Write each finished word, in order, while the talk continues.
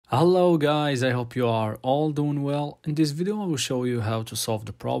Hello guys, I hope you are all doing well. In this video I will show you how to solve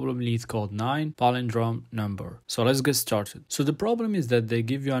the problem LeetCode 9 palindrome number. So let's get started. So the problem is that they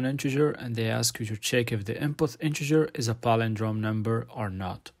give you an integer and they ask you to check if the input integer is a palindrome number or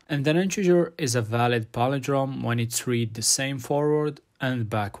not. And an integer is a valid palindrome when it's read the same forward and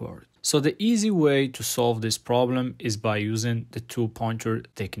backward. So the easy way to solve this problem is by using the two-pointer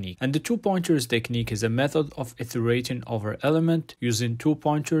technique. And the two-pointers technique is a method of iterating over element using two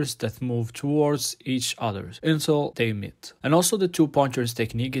pointers that move towards each other until they meet. And also the two-pointers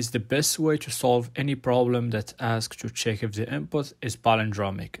technique is the best way to solve any problem that asks to check if the input is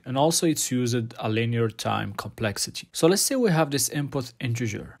palindromic. And also it's used a linear time complexity. So let's say we have this input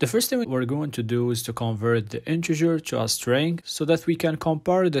integer. The first thing we're going to do is to convert the integer to a string so that we can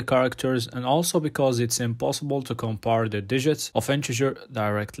compare the characters, and also because it's impossible to compare the digits of integer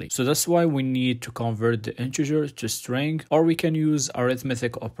directly. So that's why we need to convert the integer to string, or we can use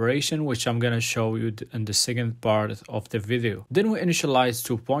arithmetic operation, which I'm gonna show you in the second part of the video. Then we initialize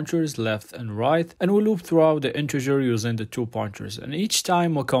two pointers left and right, and we loop throughout the integer using the two pointers. And each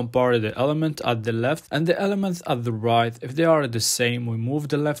time we compare the element at the left and the element at the right. If they are the same, we move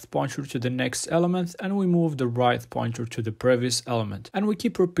the left pointer to the next element and we move the right pointer to the previous element. And we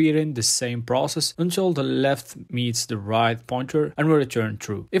keep repeating the same process until the left meets the right pointer and we return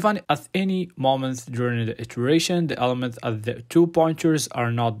true. If at any moment during the iteration the elements at the two pointers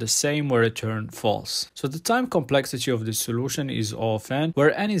are not the same, we return false. So the time complexity of the solution is O of n,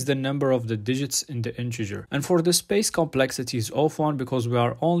 where n is the number of the digits in the integer. And for the space complexity is O of 1 because we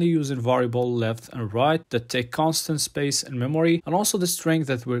are only using variable left and right that take constant space and memory, and also the string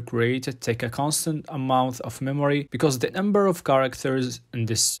that were created take a constant amount of memory because the number of characters in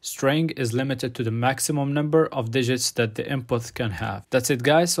this string is limited to the maximum number of digits that the input can have. That's it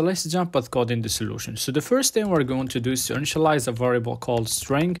guys, so let's jump at coding the solution. So the first thing we're going to do is to initialize a variable called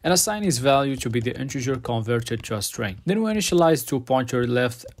string and assign its value to be the integer converted to a string. Then we initialize two pointer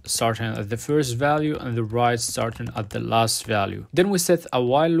left starting at the first value and the right starting at the last value. Then we set a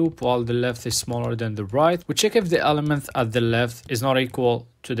while loop while the left is smaller than the right. We check if the element at the left is not equal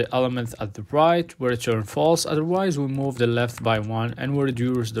to the element at the right, we return false, otherwise we move the left by 1 and we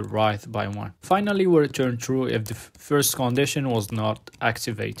reduce the right by 1. Finally, we return true if the first condition was not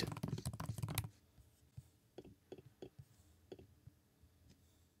activated.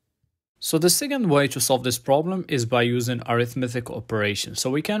 So the second way to solve this problem is by using arithmetic operation. So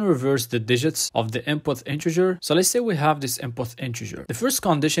we can reverse the digits of the input integer. So let's say we have this input integer. The first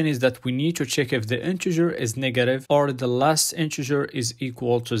condition is that we need to check if the integer is negative or the last integer is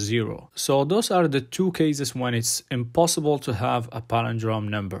equal to 0. So those are the two cases when it's impossible to have a palindrome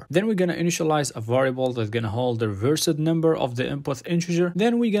number. Then we're gonna initialize a variable that's gonna hold the reversed number of the input integer.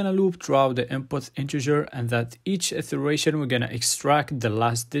 Then we're gonna loop throughout the input integer, and that each iteration we're gonna extract the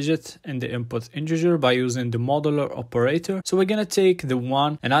last digit in the input integer by using the modular operator. So we're gonna take the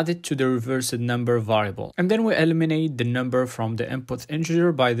 1 and add it to the reversed number variable, and then we eliminate the number from the input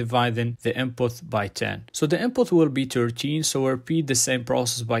integer by dividing the input by 10. So the input will be 13, so we repeat the same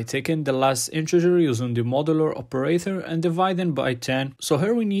process by taking the last integer using the modular operator and dividing by 10. So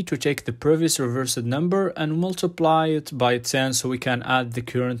here we need to take the previous reversed number and multiply it by 10 so we can add the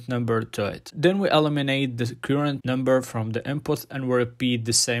current number to it. Then we eliminate the current number from the input and we repeat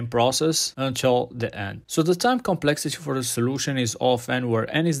the same process until the end. So the time complexity for the solution is O of n, where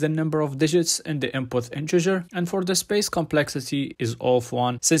n is the number of digits in the input integer, and for the space complexity is O of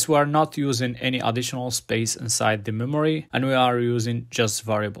 1 since we are not using any additional space inside the memory and we are using just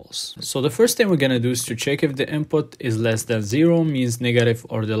variables. So the first thing we're gonna do is to check if the input is less than 0, means negative,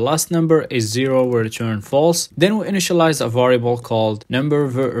 or the last number is 0, we return false. Then we initialize a variable called number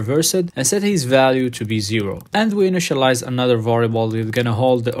reversed and set its value to be 0. And we initialize another variable that's gonna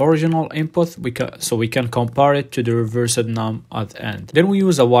hold the original input so we can compare it to the reversed num at the end. Then we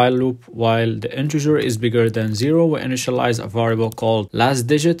use a while loop while the integer is bigger than 0. We initialize a variable called last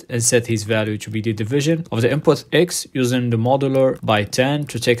digit and set its value to be the division of the input x using the modular by 10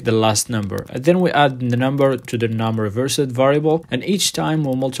 to take the last number. And then we add the number to the num reversed variable, and each time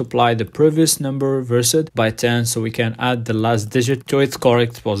we'll multiply the previous number reversed by 10 so we can add the last digit to its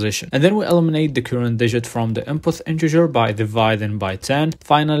correct position. And then we eliminate the current digit from the input integer by dividing by 10.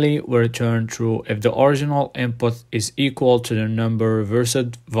 Finally, we return true if the original input is equal to the number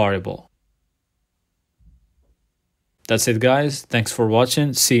reversed variable. That's it guys, thanks for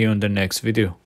watching, see you in the next video.